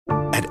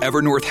At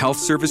Evernorth Health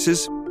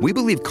Services, we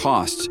believe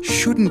costs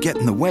shouldn't get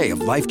in the way of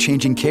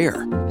life-changing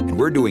care, and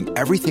we're doing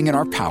everything in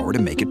our power to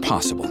make it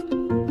possible.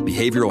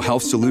 Behavioral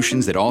health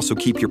solutions that also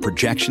keep your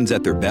projections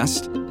at their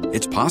best?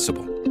 It's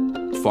possible.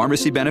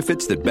 Pharmacy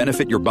benefits that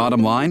benefit your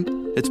bottom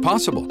line? It's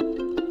possible.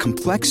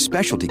 Complex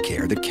specialty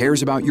care that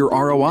cares about your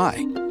ROI?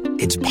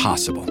 It's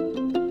possible.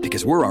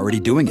 Because we're already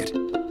doing it.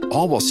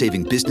 All while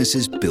saving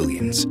businesses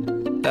billions.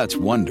 That's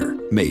Wonder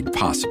made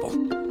possible.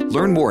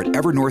 Learn more at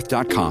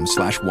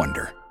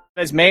evernorth.com/wonder.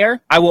 As mayor,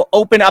 I will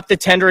open up the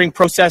tendering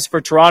process for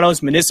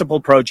Toronto's municipal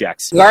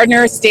projects.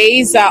 Gardner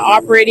stays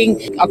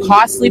operating a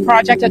costly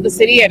project at the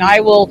city, and I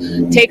will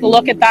take a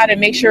look at that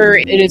and make sure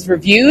it is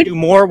reviewed. Do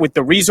more with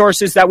the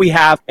resources that we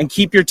have and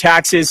keep your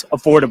taxes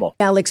affordable.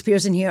 Alex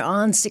Pearson here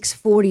on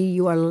 640.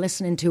 You are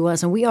listening to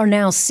us, and we are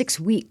now 6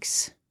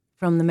 weeks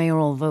from the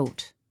mayoral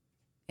vote.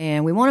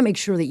 And we want to make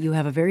sure that you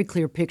have a very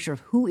clear picture of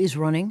who is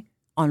running,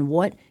 on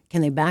what,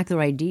 can they back their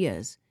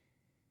ideas,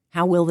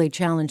 how will they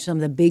challenge some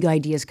of the big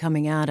ideas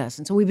coming at us?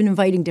 And so we've been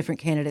inviting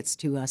different candidates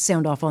to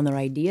sound off on their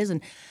ideas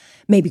and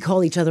maybe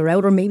call each other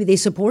out, or maybe they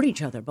support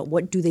each other. But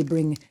what do they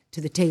bring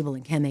to the table,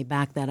 and can they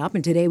back that up?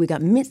 And today we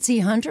got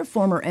Mitzie Hunter,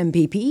 former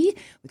MPP.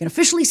 We can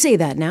officially say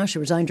that now. She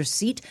resigned her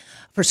seat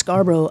for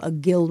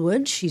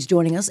Scarborough-Guildwood. She's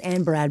joining us.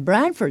 And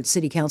Bradford,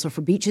 City Council for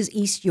Beaches,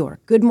 East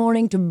York. Good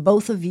morning to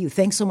both of you.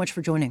 Thanks so much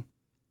for joining.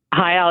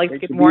 Hi, Alex.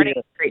 Good morning.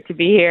 Great to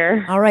be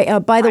here. All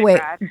right. By the way,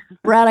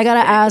 Brad, I got to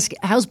ask,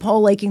 how's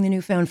Paul liking the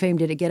newfound fame?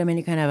 Did it get him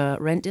any kind of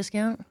a rent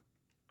discount?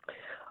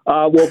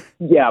 Well,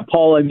 yeah,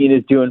 Paul,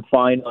 is doing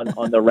fine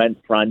on the rent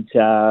front.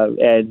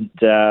 And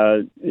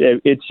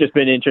it's just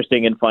been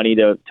interesting and funny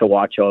to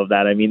watch all of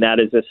that. That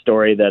is a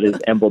story that is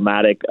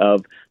emblematic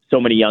of so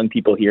many young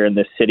people here in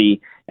this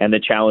city and the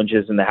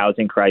challenges in the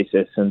housing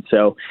crisis. And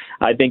so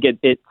I think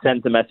it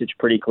sends a message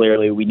pretty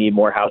clearly. We need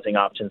more housing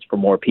options for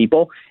more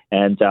people.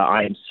 And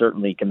I am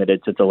certainly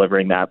committed to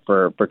delivering that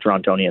for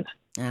Torontonians.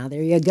 Ah,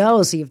 there you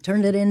go. So you've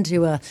turned it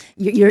into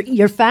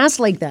you're fast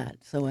like that.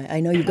 So I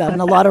know you've gotten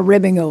a lot of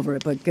ribbing over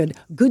it, but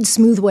good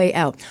smooth way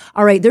out.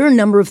 All right, there are a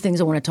number of things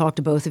I want to talk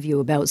to both of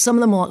you about. Some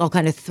of them I'll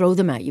kind of throw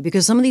them at you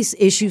because some of these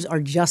issues are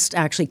just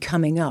actually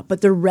coming up,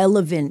 but they're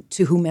relevant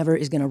to whomever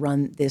is going to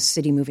run this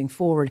city moving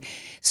forward.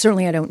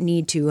 Certainly, I don't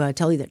need to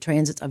tell you that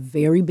transit's a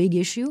very big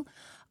issue.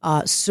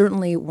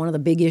 Certainly, one of the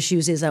big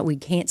issues is that we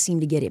can't seem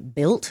to get it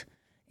built.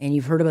 And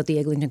you've heard about the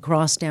Eglinton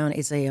Crosstown.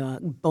 It's a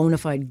bona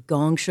fide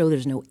gong show.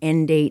 There's no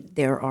end date.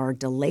 There are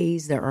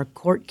delays. There are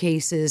court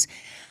cases.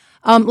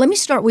 Let me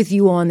start with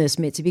you on this,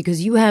 Mitzie,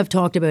 because you have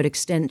talked about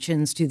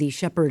extensions to the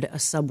Shepherd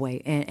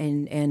subway.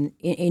 And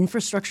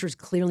infrastructure is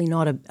clearly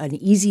not an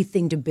easy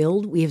thing to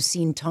build. We have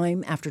seen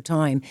time after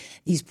time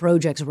these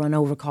projects run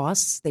over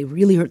costs. They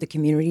really hurt the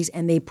communities,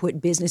 and they put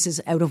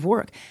businesses out of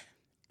work.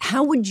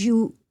 How would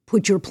you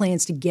put your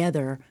plans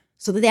together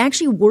so that they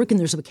actually work and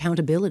there's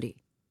accountability?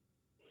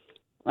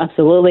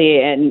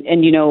 Absolutely. And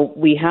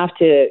we have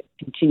to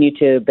continue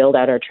to build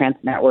out our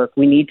transit network.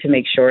 We need to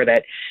make sure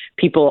that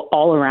people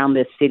all around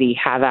this city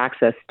have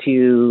access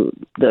to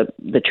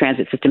the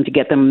transit system to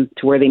get them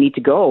to where they need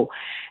to go.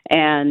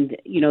 And,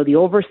 the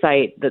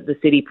oversight that the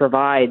city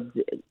provides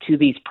to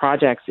these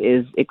projects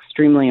is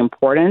extremely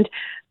important.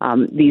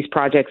 These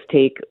projects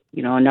take,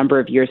 a number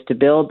of years to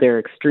build. They're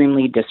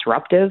extremely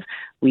disruptive.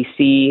 We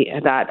see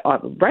that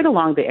right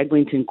along the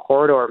Eglinton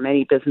corridor,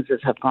 many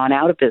businesses have gone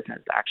out of business,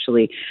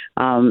 actually,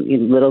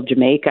 in Little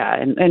Jamaica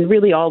and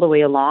really all the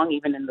way along,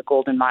 even in the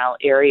Golden Mile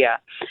area.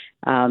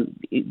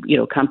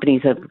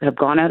 Companies have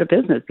gone out of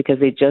business because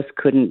they just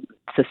couldn't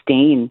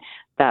sustain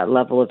that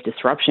level of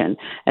disruption.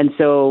 And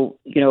so,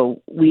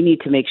 we need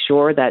to make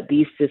sure that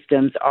these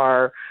systems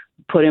are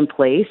put in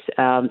place,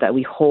 that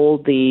we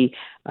hold the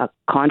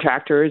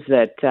contractors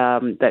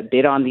that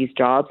bid on these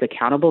jobs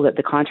accountable, that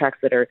the contracts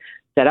that are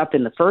set up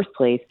in the first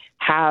place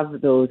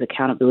have those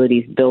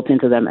accountabilities built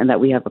into them, and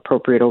that we have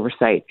appropriate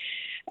oversight.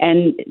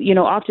 And,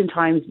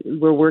 oftentimes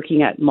we're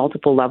working at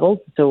multiple levels.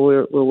 So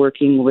we're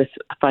working with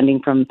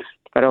funding from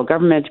the federal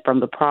government, from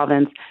the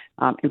province.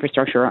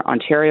 Infrastructure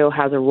Ontario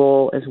has a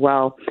role as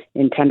well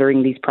in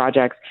tendering these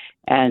projects,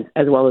 and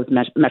as well as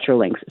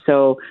Metrolinx.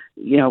 So,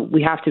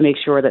 we have to make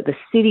sure that the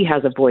city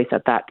has a voice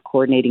at that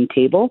coordinating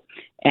table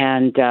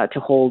and to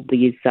hold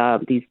these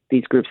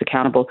groups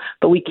accountable.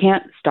 But we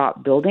can't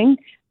stop building.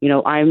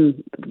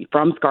 I'm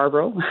from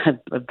Scarborough,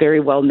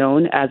 very well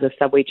known as a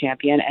subway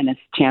champion and as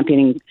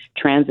championing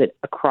transit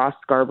across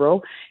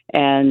Scarborough.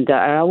 And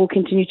I will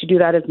continue to do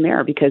that as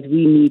mayor because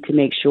we need to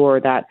make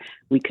sure that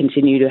we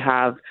continue to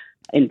have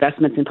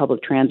investments in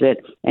public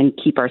transit and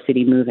keep our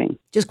city moving.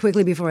 Just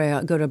quickly before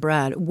I go to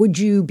Brad, would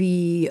you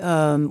be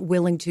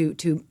willing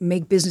to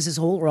make businesses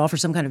whole or offer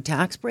some kind of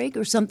tax break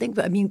or something?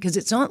 Because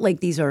it's not like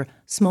these are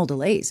small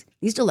delays.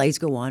 These delays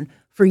go on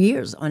for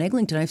years. On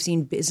Eglinton, I've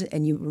seen business,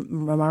 and you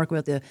remark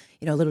about the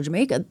Little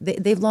Jamaica,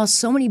 they've lost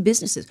so many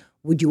businesses.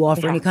 Would you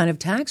offer any kind of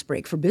tax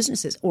break for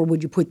businesses, or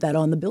would you put that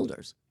on the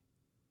builders?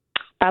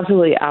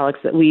 Absolutely, Alex.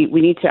 We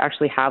need to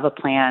actually have a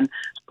plan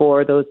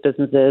for those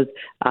businesses,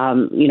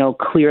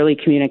 clearly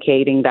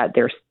communicating that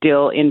they're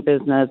still in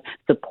business,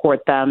 support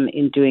them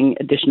in doing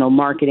additional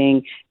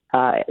marketing,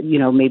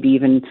 maybe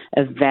even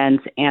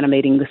events,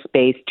 animating the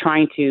space,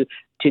 trying to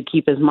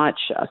keep as much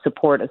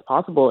support as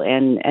possible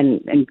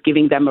and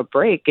giving them a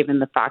break, given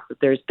the fact that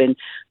there's been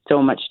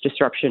so much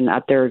disruption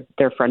at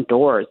their front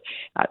doors.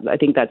 I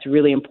think that's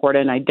really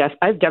important.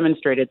 I've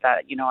demonstrated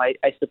that,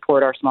 I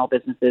support our small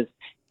businesses,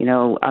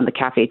 on the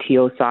Cafe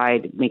TO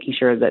side, making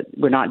sure that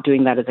we're not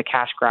doing that as a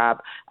cash grab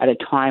at a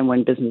time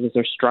when businesses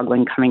are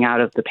struggling coming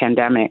out of the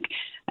pandemic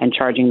and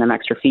charging them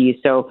extra fees.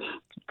 So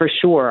for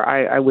sure,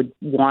 I would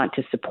want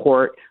to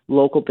support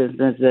local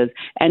businesses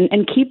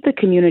and keep the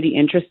community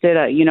interested.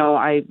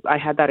 I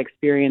had that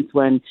experience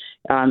when,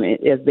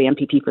 as the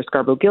MPP for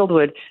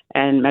Scarborough-Guildwood,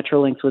 and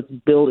Metrolinx was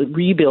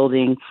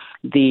rebuilding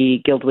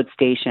the Guildwood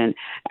station,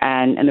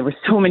 and there were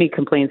so many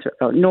complaints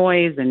about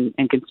noise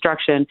and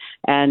construction,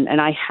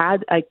 and I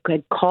had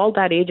called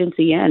that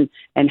agency in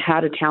and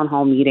had a town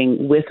hall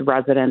meeting with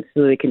residents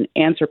so they can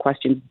answer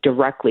questions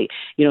directly.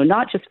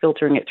 Not just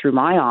filtering it through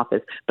my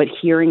office, but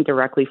hearing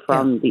directly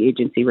from the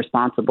agency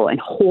responsible and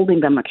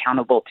holding them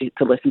accountable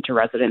to listen to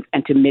residents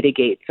and to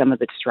mitigate some of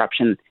the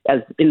disruption as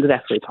in the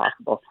best way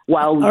possible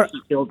while we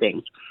keep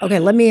building. Okay,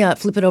 let me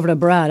flip it over to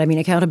Brad. I mean,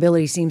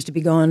 accountability seems to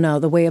be going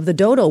the way of the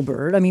dodo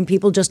bird. I mean,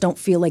 people just don't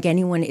feel like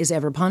anyone is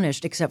ever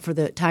punished except for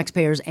the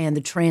taxpayers and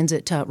the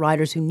transit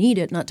riders who need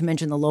it, not to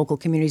mention the local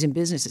communities and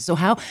businesses. So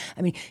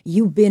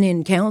you've been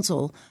in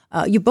council,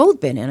 you've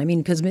both been in,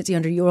 because Mitzie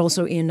Hunter, you're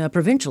also in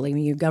provincially.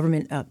 Your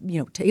government,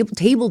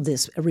 tabled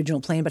this original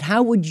plan, but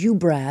how would you,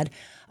 Brad,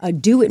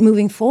 do it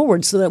moving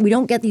forward so that we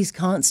don't get these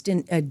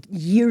constant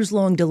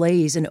years-long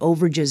delays and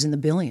overages in the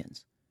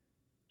billions?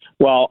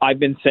 Well, I've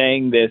been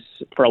saying this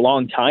for a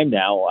long time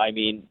now.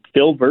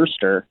 Phil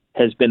Verster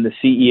has been the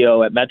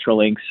CEO at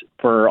Metrolinx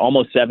for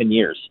almost 7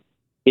 years.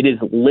 It is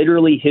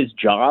literally his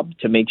job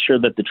to make sure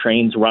that the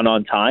trains run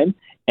on time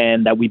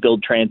and that we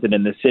build transit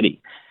in the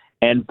city.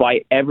 And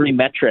by every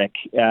metric,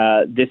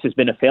 this has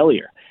been a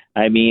failure.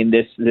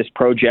 This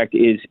project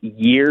is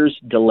years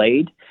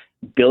delayed,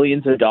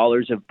 billions of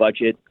dollars of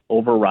budget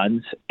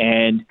overruns,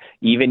 and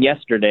even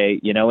yesterday,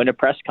 in a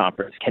press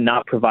conference,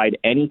 cannot provide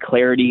any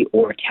clarity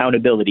or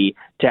accountability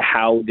to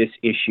how this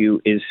issue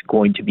is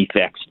going to be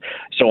fixed.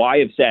 So I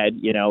have said,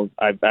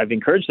 I've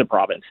encouraged the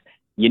province,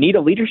 you need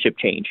a leadership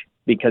change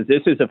because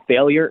this is a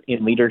failure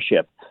in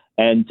leadership.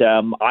 And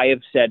I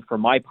have said for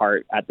my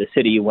part at the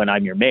city, when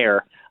I'm your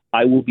mayor,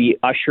 I will be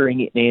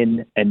ushering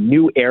in a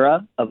new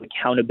era of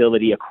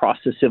accountability across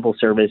the civil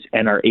service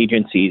and our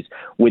agencies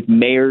with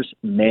mayor's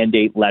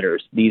mandate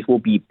letters. These will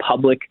be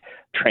public,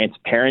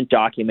 transparent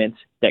documents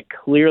that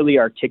clearly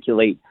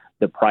articulate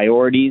the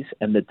priorities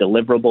and the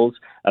deliverables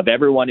of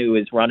everyone who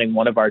is running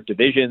one of our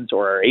divisions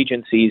or our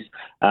agencies,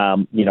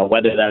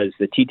 whether that is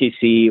the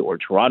TTC or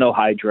Toronto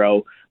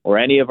Hydro or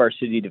any of our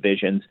city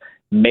divisions.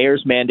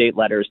 Mayor's mandate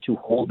letters to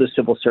hold the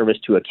civil service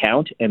to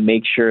account and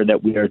make sure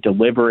that we are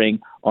delivering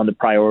on the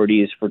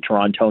priorities for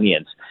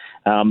Torontonians.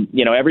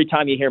 Every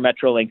time you hear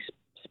Metrolinx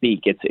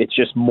speak, it's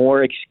just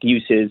more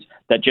excuses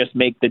that just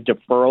make the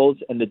deferrals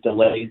and the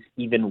delays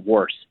even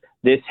worse.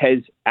 This has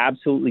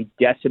absolutely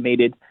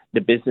decimated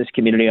the business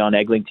community on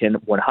Eglinton.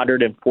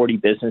 140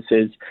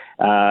 businesses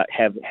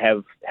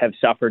have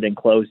suffered and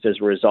closed as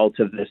a result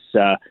of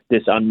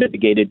this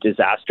unmitigated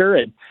disaster.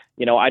 And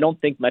I don't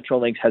think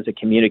Metrolinx has a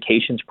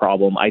communications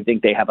problem. I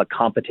think they have a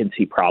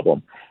competency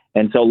problem.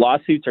 And so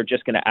lawsuits are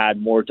just going to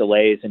add more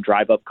delays and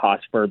drive up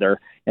costs further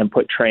and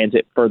put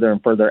transit further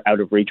and further out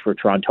of reach for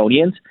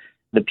Torontonians.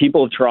 The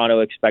people of Toronto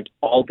expect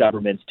all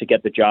governments to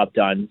get the job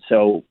done.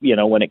 So,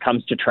 when it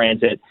comes to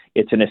transit,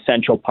 it's an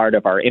essential part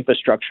of our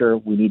infrastructure.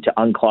 We need to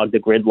unclog the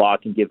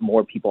gridlock and give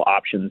more people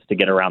options to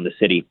get around the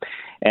city.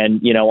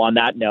 And, on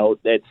that note,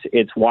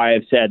 it's why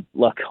I've said,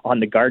 look, on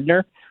the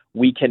Gardiner,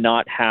 we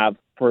cannot have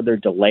further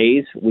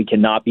delays. We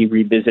cannot be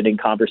revisiting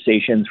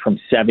conversations from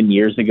 7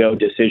 years ago,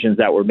 decisions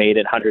that were made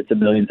at hundreds of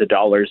millions of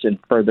dollars in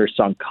further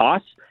sunk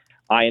costs.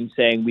 I am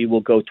saying we will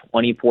go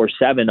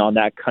 24/7 on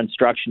that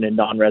construction in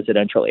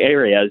non-residential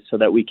areas so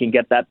that we can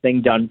get that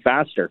thing done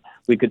faster.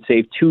 We could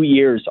save 2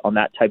 years on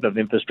that type of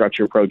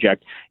infrastructure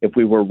project if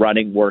we were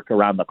running work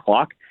around the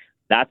clock.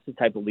 That's the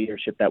type of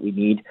leadership that we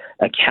need.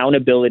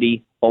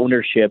 Accountability,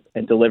 ownership,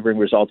 and delivering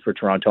results for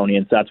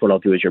Torontonians. That's what I'll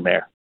do as your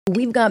mayor.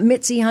 We've got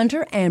Mitzie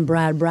Hunter and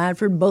Brad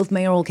Bradford, both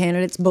mayoral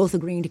candidates, both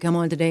agreeing to come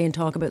on today and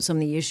talk about some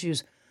of the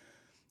issues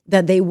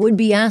that they would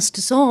be asked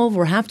to solve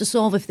or have to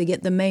solve if they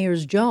get the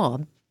mayor's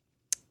job.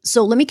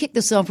 So let me kick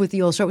this off with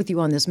you. I'll start with you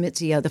on this,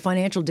 Mitzie. The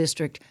financial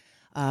district,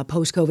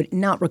 post-COVID,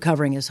 not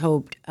recovering as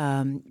hoped.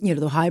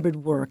 The hybrid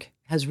work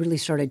has really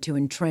started to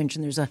entrench.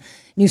 And there's a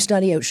new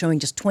study out showing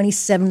just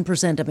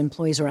 27% of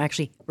employees are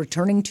actually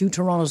returning to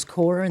Toronto's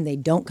core, and they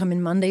don't come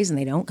in Mondays and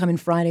they don't come in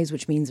Fridays,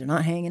 which means they're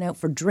not hanging out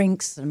for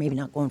drinks. They're maybe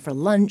not going for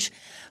lunch.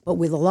 But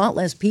with a lot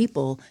less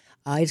people,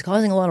 it's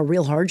causing a lot of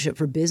real hardship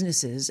for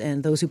businesses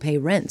and those who pay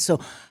rent. So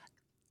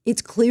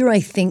it's clear,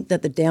 I think,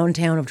 that the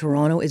downtown of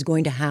Toronto is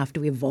going to have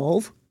to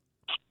evolve.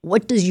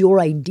 What does your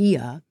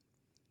idea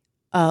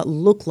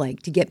look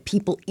like to get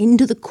people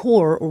into the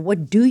core, or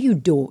what do you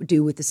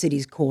do with the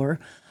city's core,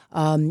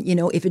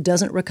 if it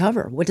doesn't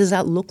recover? What does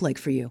that look like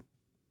for you?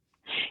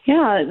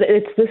 Yeah,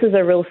 this is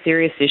a real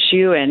serious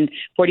issue, and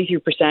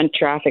 43%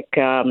 traffic.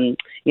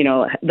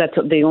 That's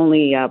the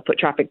only foot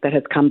traffic that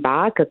has come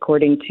back,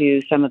 according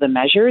to some of the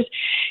measures.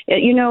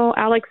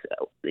 Alex,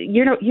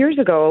 years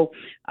ago,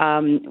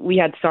 we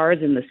had SARS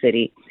in the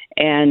city,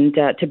 and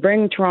to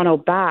bring Toronto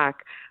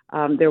back,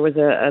 there was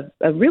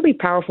a really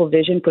powerful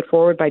vision put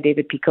forward by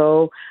David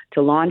Picot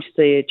to launch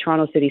the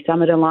Toronto City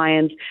Summit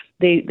Alliance.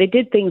 They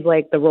did things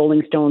like the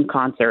Rolling Stone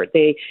concert.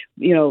 They,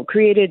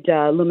 created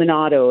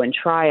Luminato and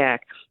Triac.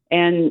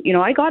 And,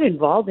 I got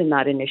involved in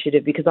that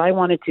initiative because I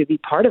wanted to be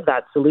part of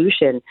that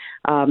solution,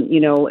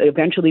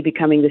 eventually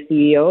becoming the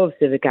CEO of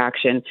Civic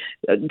Action,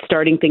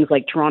 starting things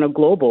like Toronto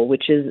Global,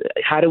 which is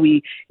how do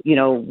we,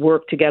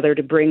 work together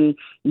to bring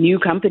new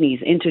companies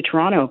into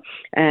Toronto.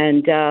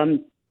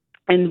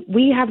 And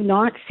we have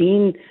not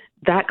seen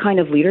that kind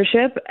of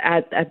leadership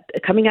at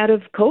coming out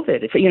of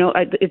COVID.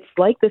 It's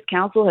like this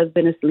council has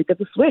been asleep at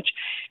the switch.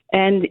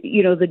 And,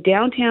 the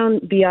downtown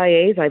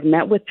BIAs, I've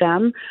met with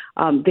them.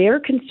 They're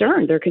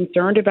concerned. They're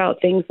concerned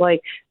about things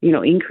like,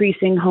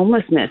 increasing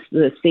homelessness,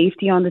 the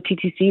safety on the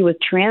TTC with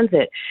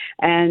transit,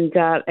 and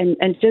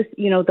just,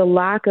 the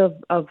lack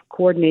of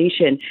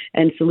coordination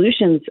and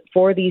solutions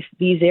for these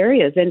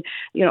areas. And,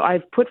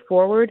 I've put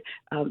forward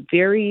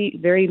very,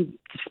 very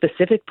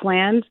specific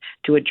plans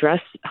to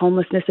address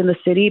homelessness in the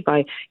city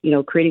by,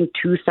 creating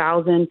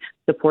 2,000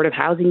 supportive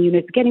housing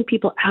units, getting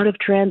people out of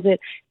transit,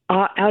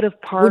 out of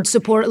parks. Would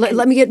support.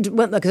 Let me get,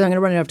 because I'm going to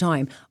run out of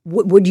time.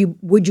 Would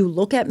you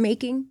look at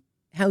making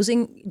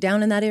housing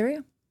down in that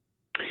area?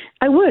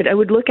 I would. I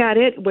would look at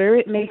it where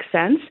it makes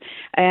sense,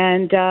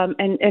 and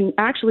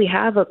actually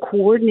have a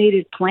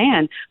coordinated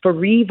plan for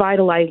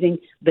revitalizing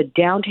the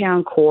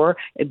downtown core,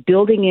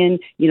 building in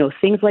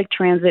things like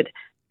transit,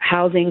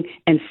 housing,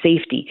 and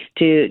safety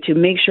to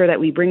make sure that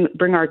we bring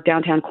our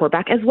downtown core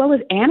back, as well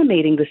as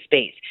animating the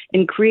space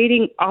and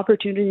creating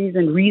opportunities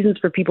and reasons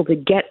for people to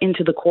get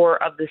into the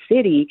core of the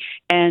city,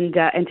 and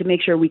to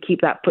make sure we keep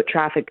that foot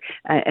traffic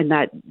and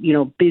that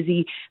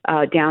busy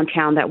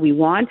downtown that we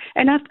want.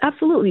 And that's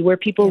absolutely where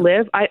people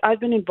live.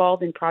 I've been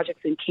involved in projects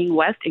in King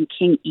West and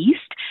King East,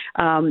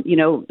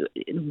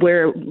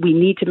 where we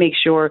need to make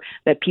sure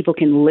that people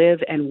can live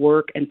and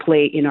work and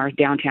play in our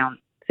downtown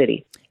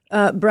city.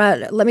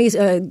 Brad, let me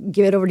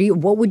give it over to you.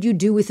 What would you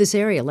do with this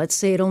area? Let's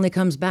say it only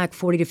comes back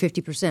 40 to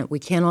 50%. We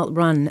cannot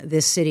run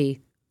this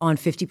city on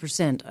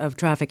 50% of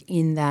traffic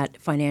in that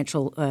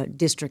financial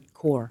district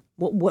core.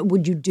 What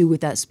would you do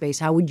with that space?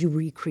 How would you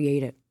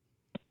recreate it?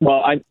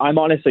 Well, I'm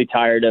honestly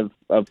tired of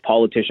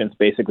politicians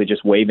basically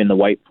just waving the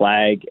white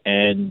flag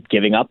and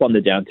giving up on the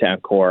downtown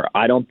core.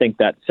 I don't think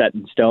that's set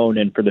in stone.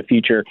 And for the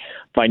future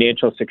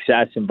financial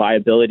success and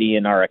viability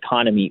in our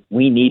economy,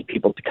 we need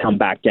people to come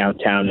back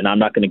downtown, and I'm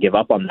not going to give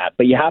up on that.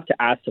 But you have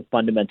to ask the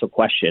fundamental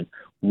question: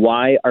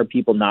 why are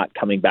people not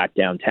coming back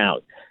downtown?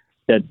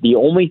 The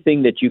only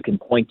thing that you can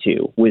point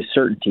to with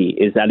certainty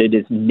is that it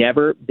has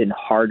never been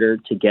harder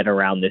to get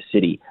around this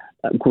city.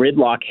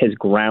 Gridlock has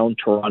ground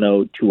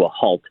Toronto to a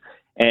halt.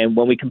 And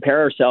when we compare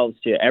ourselves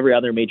to every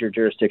other major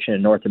jurisdiction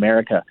in North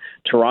America,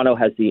 Toronto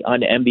has the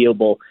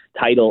unenviable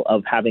title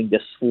of having the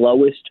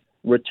slowest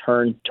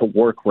return to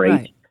work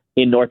rate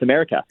in North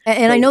America.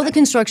 And I know the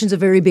construction's a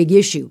very big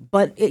issue,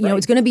 but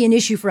it's going to be an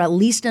issue for at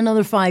least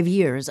another 5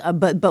 years.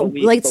 But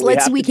let's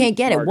say we can't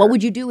get it. What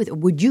would you do with it?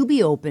 Would you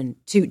be open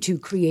to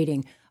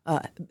creating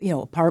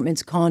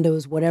apartments,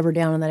 condos, whatever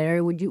down in that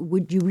area? Would you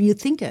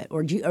rethink it,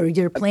 or is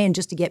your plan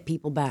just to get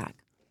people back?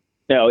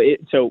 No.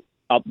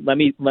 Let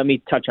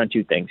me touch on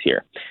two things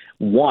here.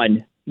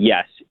 One,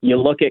 yes, you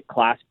look at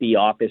Class B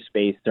office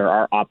space, there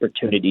are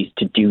opportunities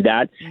to do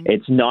that. Mm-hmm.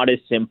 It's not as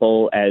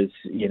simple as,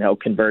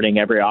 converting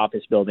every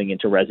office building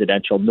into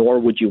residential, nor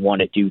would you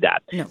want to do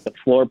that. No. The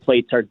floor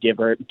plates are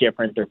different.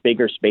 They're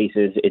bigger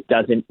spaces. It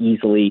doesn't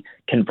easily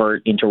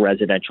convert into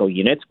residential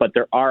units, but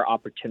there are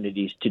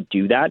opportunities to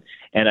do that.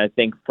 And I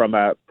think from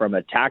a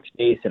tax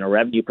base and a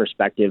revenue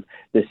perspective,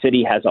 the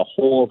city has a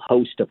whole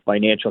host of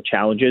financial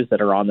challenges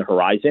that are on the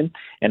horizon,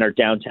 and our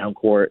downtown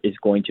core is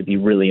going to be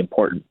really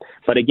important.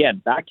 But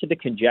again, back to the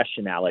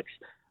congestion, Alex.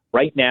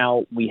 Right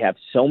now, we have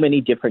so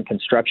many different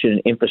construction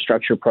and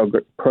infrastructure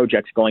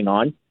projects going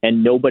on,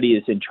 and nobody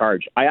is in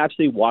charge. I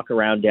actually walk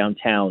around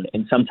downtown,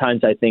 and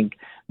sometimes I think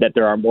that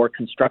there are more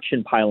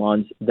construction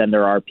pylons than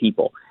there are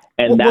people.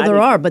 And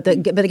there are, but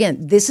again,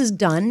 this is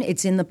done.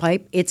 It's in the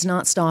pipe. It's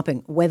not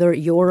stopping, whether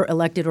you're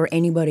elected or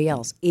anybody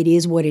else. It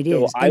is what it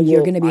is, and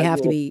you're going to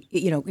have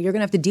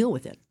to deal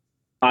with it.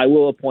 I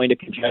will appoint a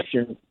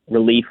congestion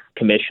relief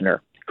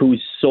commissioner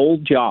whose sole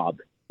job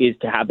is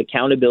to have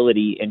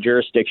accountability and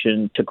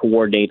jurisdiction to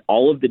coordinate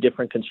all of the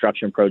different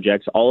construction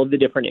projects, all of the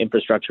different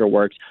infrastructure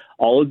works,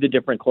 all of the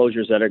different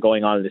closures that are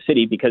going on in the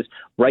city, because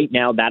right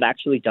now that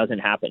actually doesn't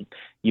happen.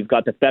 You've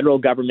got the federal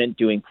government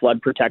doing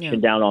flood protection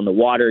down on the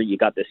water. You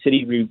got the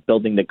city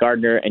rebuilding the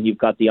Gardner, and you've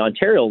got the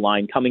Ontario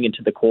line coming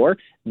into the core.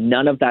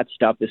 None of that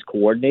stuff is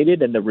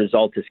coordinated, and the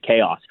result is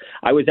chaos.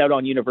 I was out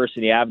on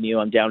University Avenue.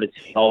 I'm down at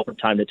City Hall from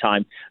time to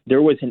time.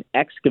 There was an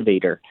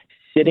excavator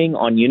sitting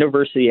on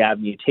University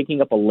Avenue,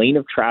 taking up a lane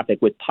of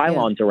traffic with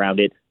pylons around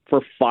it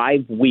for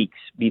 5 weeks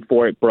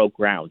before it broke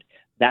ground.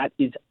 That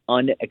is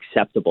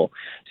unacceptable.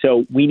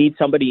 So we need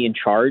somebody in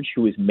charge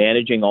who is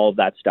managing all of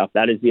that stuff.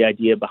 That is the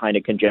idea behind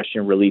a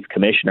congestion relief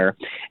commissioner.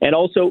 And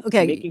also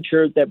making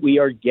sure that we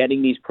are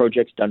getting these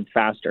projects done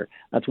faster.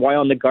 That's why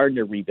on the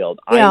Gardner rebuild.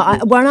 We're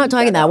not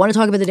talking that. I want to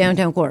talk about the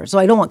downtown core. So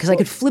I don't want, because I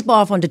could flip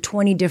off onto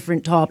 20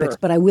 different topics,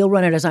 but I will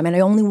run out of time. And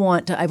I've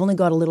only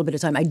got a little bit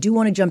of time. I do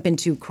want to jump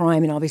into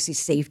crime and obviously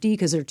safety,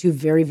 because they're two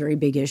very, very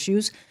big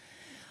issues.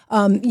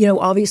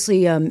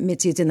 Obviously,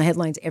 Mitzie, it's in the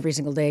headlines every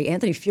single day.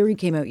 Anthony Furey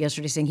came out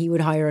yesterday saying he would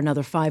hire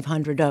another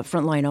 500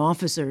 frontline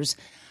officers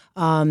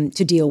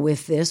to deal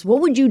with this.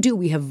 What would you do?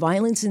 We have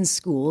violence in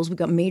schools. We've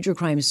got major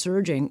crime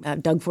surging.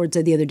 Doug Ford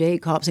said the other day,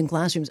 cops in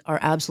classrooms are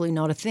absolutely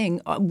not a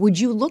thing. Would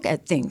you look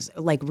at things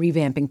like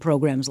revamping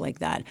programs like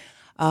that?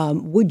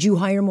 Would you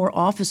hire more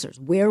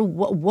officers?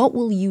 What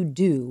will you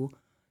do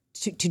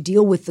to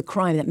deal with the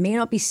crime that may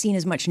not be seen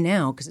as much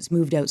now because it's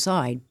moved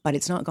outside, but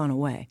it's not gone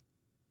away?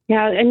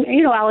 Yeah, and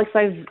Alex,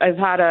 I've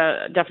had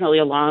definitely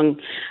a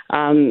long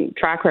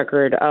track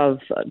record of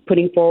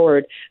putting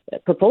forward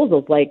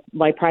proposals like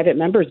my private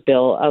member's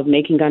bill of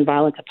making gun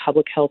violence a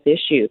public health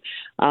issue.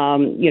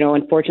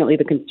 Unfortunately,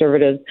 the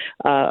Conservatives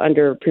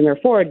under Premier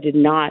Ford did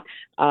not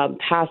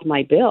pass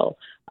my bill.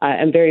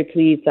 I'm very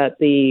pleased that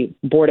the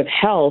Board of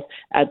Health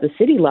at the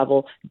city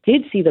level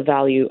did see the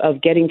value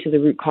of getting to the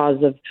root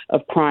cause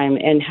of crime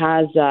and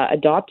has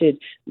adopted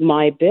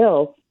my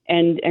bill.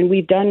 And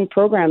we've done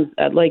programs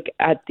like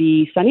at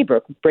the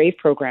Sunnybrook Brave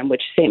program,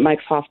 which St.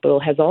 Mike's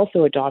Hospital has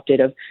also adopted,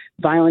 of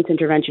violence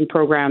intervention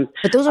programs.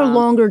 But those are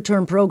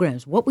longer-term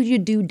programs. What would you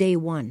do day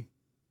one?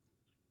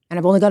 And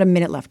I've only got a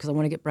minute left because I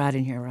want to get Brad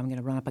in here, or I'm going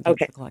to run up against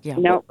the clock. Yeah.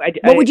 No,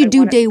 what would you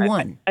do day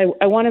one?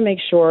 I want to make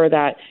sure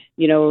that,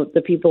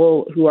 the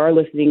people who are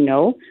listening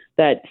know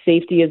that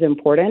safety is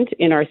important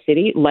in our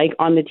city, like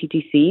on the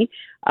TTC.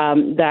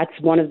 That's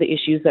one of the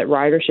issues that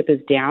ridership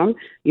is down,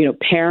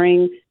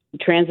 pairing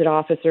transit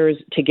officers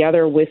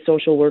together with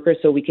social workers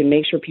so we can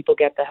make sure people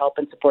get the help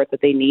and support that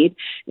they need,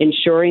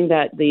 ensuring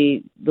that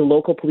the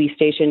local police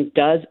station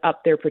does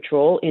up their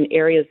patrol in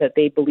areas that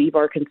they believe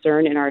are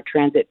concerned in our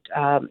transit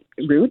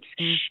routes.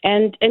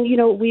 And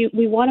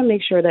we want to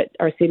make sure that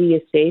our city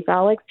is safe,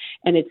 Alex,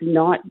 and it's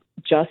not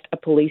just a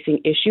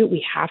policing issue.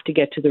 We have to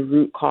get to the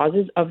root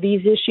causes of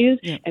these issues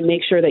and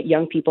make sure that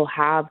young people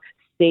have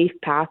safe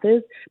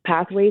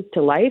pathways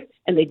to life,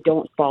 and they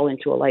don't fall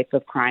into a life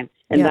of crime.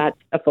 And that's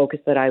a focus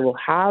that I will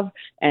have,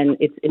 and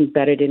it's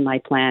embedded in my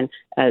plan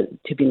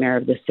to be mayor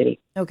of this city.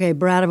 Okay,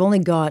 Brad,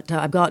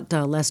 I've got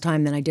less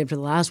time than I did for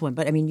the last one,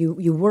 but I mean,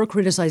 you were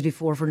criticized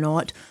before for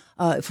not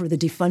for the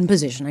defund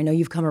position. I know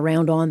you've come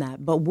around on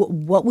that, but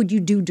what would you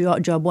do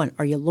job one?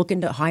 Are you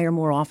looking to hire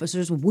more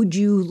officers? Would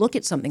you look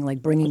at something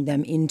like bringing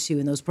them in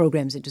those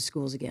programs into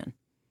schools again?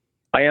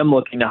 I am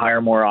looking to hire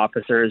more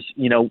officers.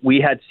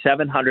 We had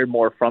 700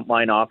 more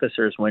frontline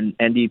officers when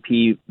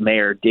NDP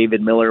Mayor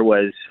David Miller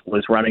was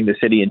running the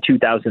city in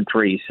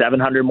 2003.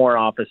 700 more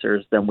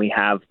officers than we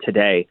have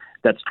today.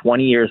 That's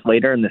 20 years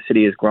later, and the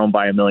city has grown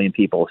by 1 million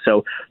people.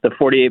 So the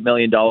 $48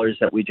 million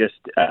that we just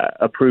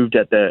approved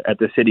at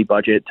the city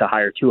budget to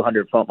hire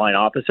 200 frontline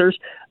officers,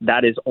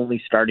 that is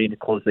only starting to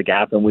close the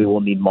gap, and we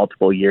will need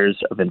multiple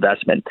years of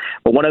investment.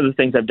 But one of the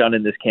things I've done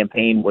in this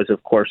campaign was,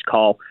 of course,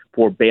 call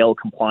for bail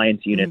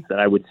compliance units that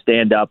I would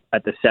stand up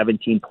at the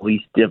 17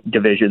 police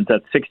divisions.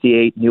 That's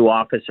 68 new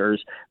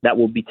officers that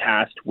will be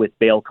tasked with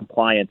bail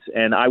compliance.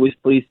 And I was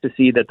pleased to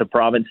see that the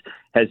province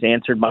has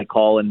answered my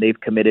call, and they've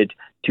committed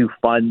to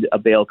fund a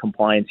bail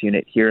compliance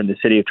unit here in the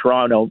city of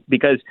Toronto,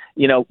 because,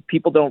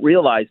 people don't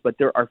realize, but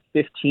there are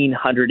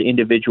 1,500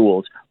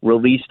 individuals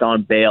released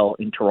on bail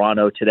in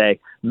Toronto today.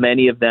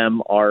 Many of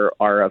them are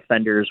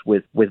offenders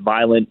with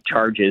violent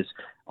charges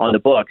on the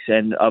books.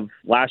 And of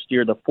last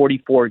year, the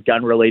 44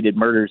 gun-related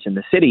murders in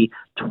the city,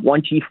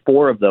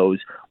 24 of those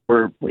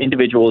were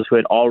individuals who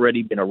had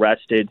already been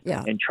arrested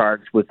and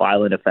charged with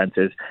violent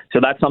offenses. So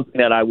that's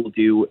something that I will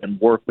do and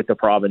work with the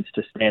province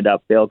to stand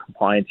up bail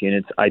compliance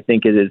units. I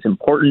think it is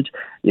important.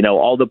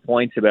 All the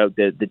points about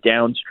the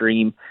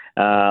downstream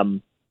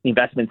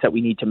investments that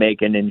we need to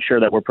make and ensure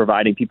that we're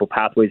providing people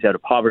pathways out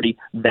of poverty,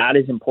 that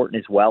is important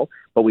as well.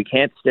 But we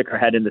can't stick our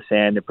head in the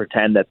sand and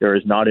pretend that there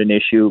is not an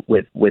issue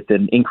with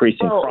an increase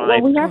in crime.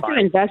 Well, we have to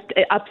invest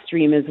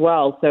upstream as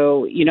well.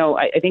 So,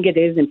 I think it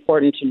is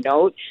important to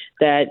note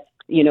that,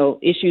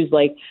 issues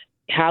like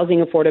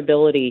housing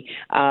affordability,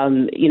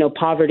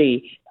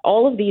 poverty,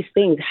 all of these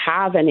things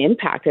have an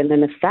impact and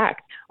an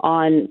effect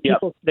on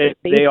people's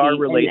safety they are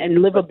related. and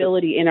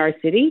livability in our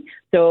city.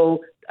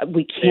 So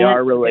we can't. They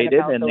are related forget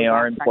about and they those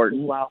are aspects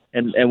important, as well.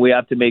 and we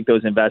have to make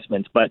those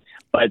investments. But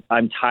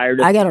I'm tired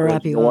of I gotta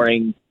wrap you up.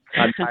 ignoring.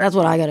 That's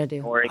what I got to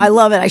do. I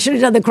love it. I should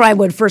have done the crime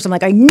one first. I'm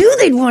like, I knew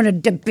they'd want to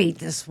debate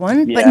this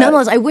one. But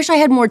nonetheless, I wish I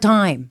had more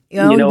time. We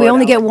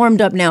only get warmed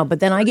up now, but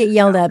then I get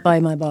yelled at by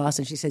my boss,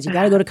 and she says, you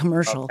got to go to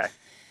commercial. Okay.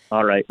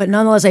 All right. But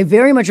nonetheless, I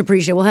very much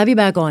appreciate it. We'll have you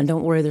back on.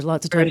 Don't worry. There's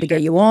lots of time to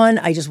get you on.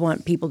 I just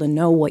want people to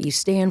know what you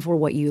stand for,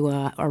 what you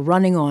are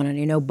running on.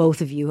 And both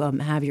of you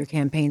have your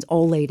campaigns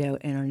all laid out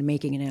and are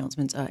making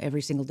announcements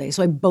every single day.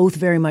 So I both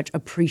very much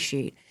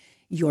appreciate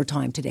your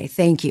time today.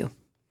 Thank you.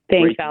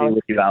 Thanks, Great to be Alex.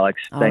 with you,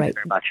 Alex. All Thank right. you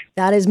very much.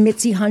 That is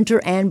Mitzie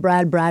Hunter and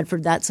Brad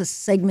Bradford. That's a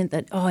segment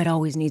that, it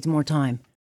always needs more time.